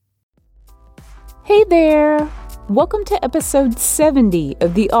Hey there! Welcome to episode 70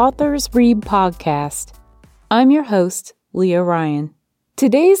 of the Authors Read podcast. I'm your host, Leah Ryan.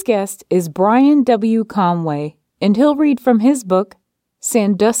 Today's guest is Brian W. Conway, and he'll read from his book,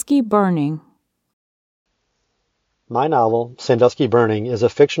 Sandusky Burning. My novel, Sandusky Burning, is a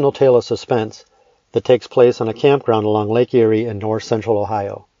fictional tale of suspense that takes place on a campground along Lake Erie in north central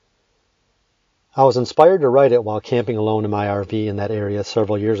Ohio. I was inspired to write it while camping alone in my RV in that area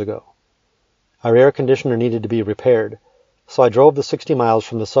several years ago. Our air conditioner needed to be repaired, so I drove the 60 miles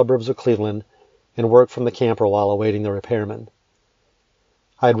from the suburbs of Cleveland and worked from the camper while awaiting the repairman.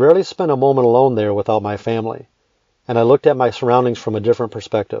 I had rarely spent a moment alone there without my family, and I looked at my surroundings from a different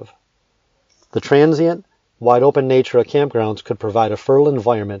perspective. The transient, wide-open nature of campgrounds could provide a fertile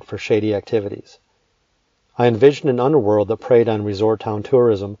environment for shady activities. I envisioned an underworld that preyed on resort town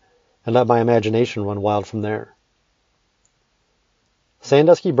tourism and let my imagination run wild from there.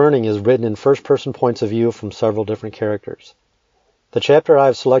 Sandusky Burning is written in first-person points of view from several different characters. The chapter I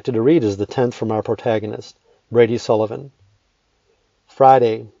have selected to read is the 10th from our protagonist, Brady Sullivan.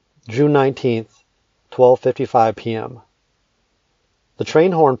 Friday, June 19th, 12:55 p.m. The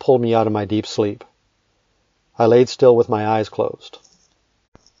train horn pulled me out of my deep sleep. I laid still with my eyes closed.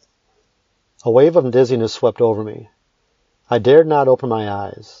 A wave of dizziness swept over me. I dared not open my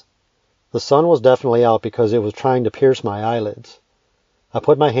eyes. The sun was definitely out because it was trying to pierce my eyelids. I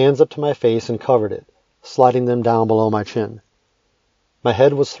put my hands up to my face and covered it, sliding them down below my chin. My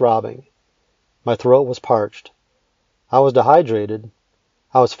head was throbbing. My throat was parched. I was dehydrated.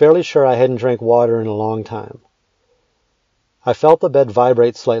 I was fairly sure I hadn't drank water in a long time. I felt the bed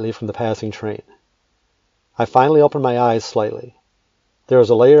vibrate slightly from the passing train. I finally opened my eyes slightly. There was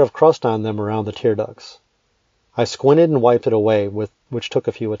a layer of crust on them around the tear ducts. I squinted and wiped it away, which took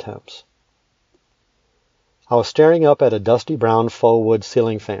a few attempts. I was staring up at a dusty brown faux wood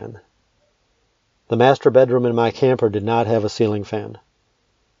ceiling fan. The master bedroom in my camper did not have a ceiling fan.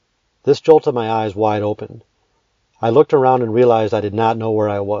 This jolted my eyes wide open. I looked around and realized I did not know where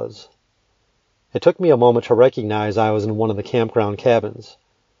I was. It took me a moment to recognize I was in one of the campground cabins.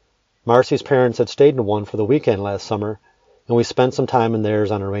 Marcy's parents had stayed in one for the weekend last summer, and we spent some time in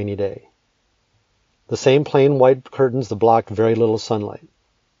theirs on a rainy day. The same plain white curtains that blocked very little sunlight.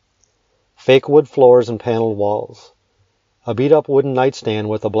 Fake wood floors and paneled walls. A beat-up wooden nightstand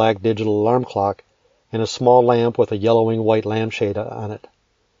with a black digital alarm clock and a small lamp with a yellowing white lampshade on it.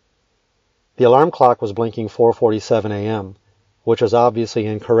 The alarm clock was blinking 4:47 a.m., which was obviously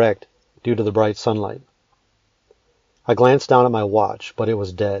incorrect due to the bright sunlight. I glanced down at my watch, but it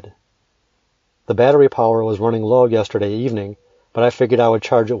was dead. The battery power was running low yesterday evening, but I figured I would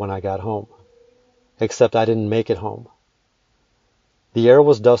charge it when I got home. Except I didn't make it home. The air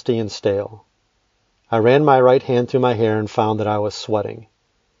was dusty and stale. I ran my right hand through my hair and found that I was sweating.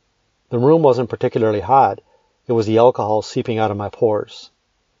 The room wasn't particularly hot. It was the alcohol seeping out of my pores.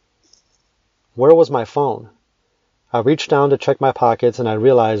 Where was my phone? I reached down to check my pockets and I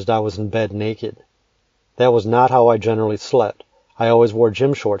realized I was in bed naked. That was not how I generally slept. I always wore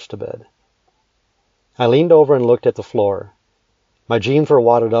gym shorts to bed. I leaned over and looked at the floor. My jeans were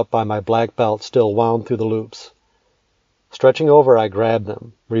wadded up by my black belt still wound through the loops. Stretching over, I grabbed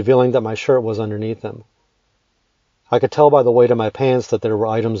them, revealing that my shirt was underneath them. I could tell by the weight of my pants that there were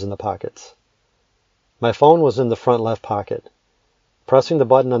items in the pockets. My phone was in the front left pocket. Pressing the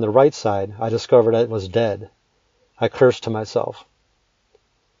button on the right side, I discovered it was dead. I cursed to myself.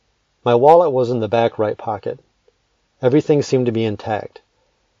 My wallet was in the back right pocket. Everything seemed to be intact.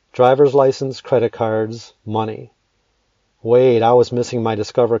 Driver's license, credit cards, money. Wait, I was missing my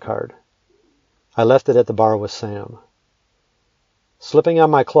Discover card. I left it at the bar with Sam. Slipping on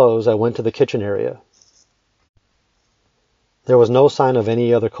my clothes, I went to the kitchen area. There was no sign of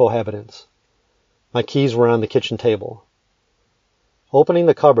any other cohabitants. My keys were on the kitchen table. Opening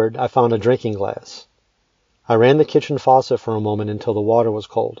the cupboard, I found a drinking glass. I ran the kitchen faucet for a moment until the water was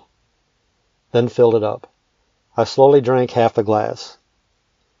cold, then filled it up. I slowly drank half the glass.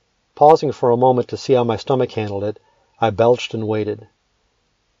 Pausing for a moment to see how my stomach handled it, I belched and waited.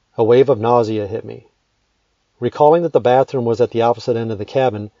 A wave of nausea hit me. Recalling that the bathroom was at the opposite end of the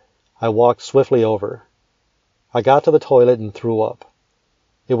cabin, I walked swiftly over. I got to the toilet and threw up.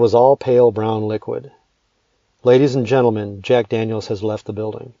 It was all pale brown liquid. Ladies and gentlemen, Jack Daniels has left the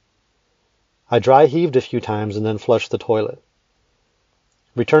building. I dry heaved a few times and then flushed the toilet.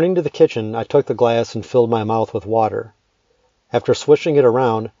 Returning to the kitchen, I took the glass and filled my mouth with water. After swishing it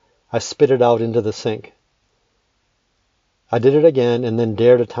around, I spit it out into the sink. I did it again and then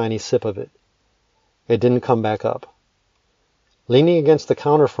dared a tiny sip of it. It didn't come back up. Leaning against the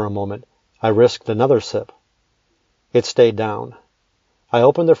counter for a moment, I risked another sip. It stayed down. I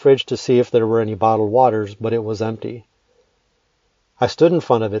opened the fridge to see if there were any bottled waters, but it was empty. I stood in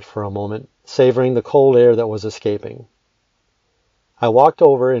front of it for a moment, savoring the cold air that was escaping. I walked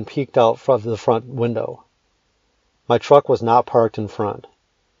over and peeked out from the front window. My truck was not parked in front.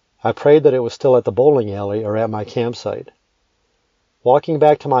 I prayed that it was still at the bowling alley or at my campsite. Walking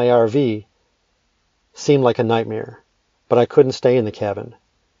back to my RV seemed like a nightmare, but I couldn't stay in the cabin.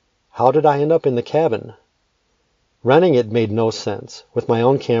 How did I end up in the cabin? Renting it made no sense, with my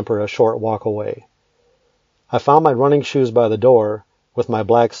own camper a short walk away. I found my running shoes by the door, with my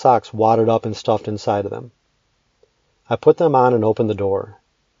black socks wadded up and stuffed inside of them. I put them on and opened the door.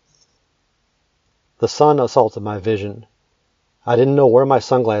 The sun assaulted my vision. I didn't know where my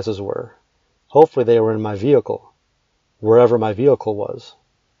sunglasses were. Hopefully they were in my vehicle, wherever my vehicle was.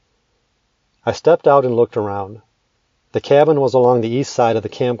 I stepped out and looked around. The cabin was along the east side of the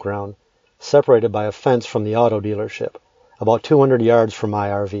campground, separated by a fence from the auto dealership, about 200 yards from my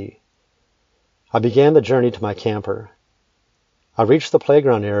RV. I began the journey to my camper. I reached the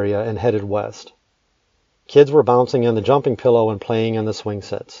playground area and headed west. Kids were bouncing on the jumping pillow and playing on the swing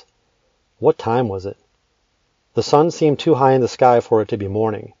sets. What time was it? The sun seemed too high in the sky for it to be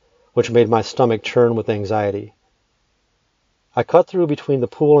morning, which made my stomach churn with anxiety. I cut through between the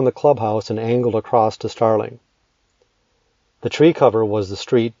pool and the clubhouse and angled across to Starling. The tree cover was the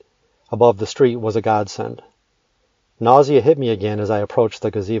street. Above the street was a godsend. Nausea hit me again as I approached the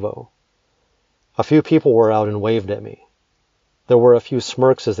gazebo. A few people were out and waved at me. There were a few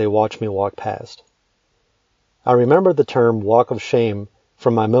smirks as they watched me walk past. I remembered the term walk of shame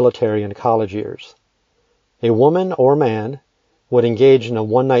from my military and college years. A woman or man would engage in a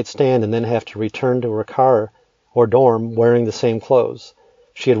one-night stand and then have to return to her car or dorm wearing the same clothes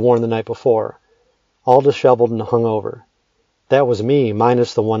she had worn the night before, all disheveled and hungover. That was me,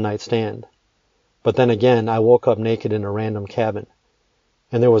 minus the one-night stand. But then again, I woke up naked in a random cabin,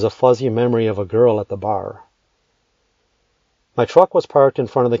 and there was a fuzzy memory of a girl at the bar. My truck was parked in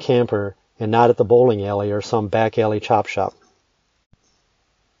front of the camper and not at the bowling alley or some back alley chop shop.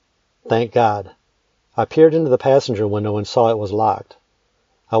 Thank God. I peered into the passenger window and saw it was locked.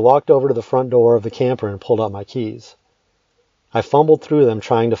 I walked over to the front door of the camper and pulled out my keys. I fumbled through them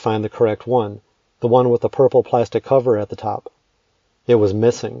trying to find the correct one, the one with the purple plastic cover at the top. It was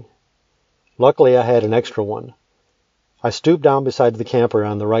missing. Luckily, I had an extra one. I stooped down beside the camper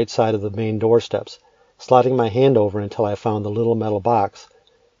on the right side of the main doorsteps, sliding my hand over until I found the little metal box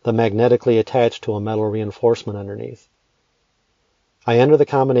that magnetically attached to a metal reinforcement underneath. I entered the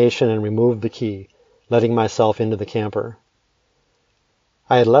combination and removed the key, letting myself into the camper.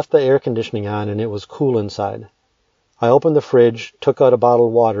 I had left the air conditioning on and it was cool inside. I opened the fridge, took out a bottle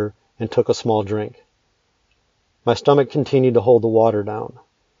of water, and took a small drink. My stomach continued to hold the water down.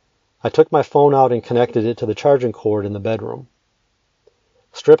 I took my phone out and connected it to the charging cord in the bedroom.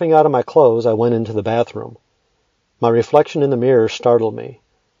 Stripping out of my clothes, I went into the bathroom. My reflection in the mirror startled me.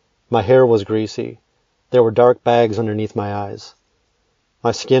 My hair was greasy. There were dark bags underneath my eyes.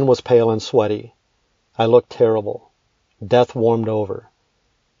 My skin was pale and sweaty. I looked terrible. Death warmed over.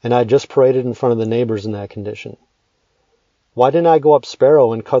 And I just paraded in front of the neighbors in that condition. Why didn't I go up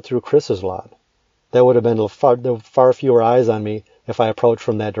Sparrow and cut through Chris's lot? There would have been far fewer eyes on me if I approached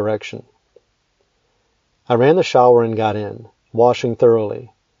from that direction. I ran the shower and got in, washing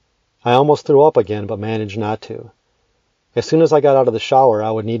thoroughly. I almost threw up again, but managed not to. As soon as I got out of the shower,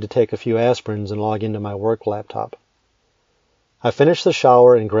 I would need to take a few aspirins and log into my work laptop. I finished the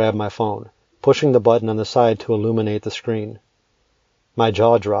shower and grabbed my phone, pushing the button on the side to illuminate the screen. My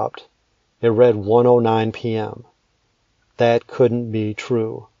jaw dropped. It read 1:09 p.m. That couldn't be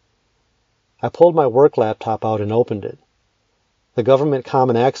true. I pulled my work laptop out and opened it. The government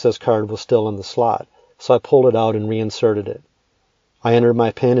common access card was still in the slot, so I pulled it out and reinserted it. I entered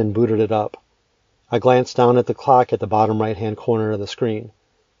my PIN and booted it up. I glanced down at the clock at the bottom right-hand corner of the screen.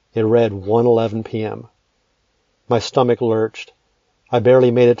 It read 1:11 p.m. My stomach lurched. I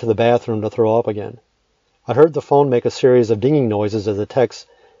barely made it to the bathroom to throw up again. I heard the phone make a series of dinging noises as the texts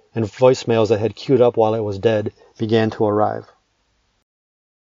and voicemails that had queued up while it was dead began to arrive.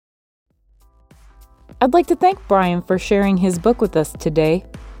 I'd like to thank Brian for sharing his book with us today,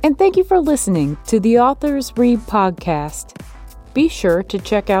 and thank you for listening to the Authors Read podcast. Be sure to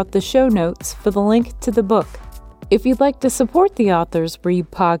check out the show notes for the link to the book. If you'd like to support the Authors Read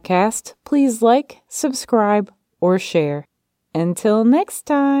podcast, please like, subscribe, or share. Until next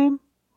time.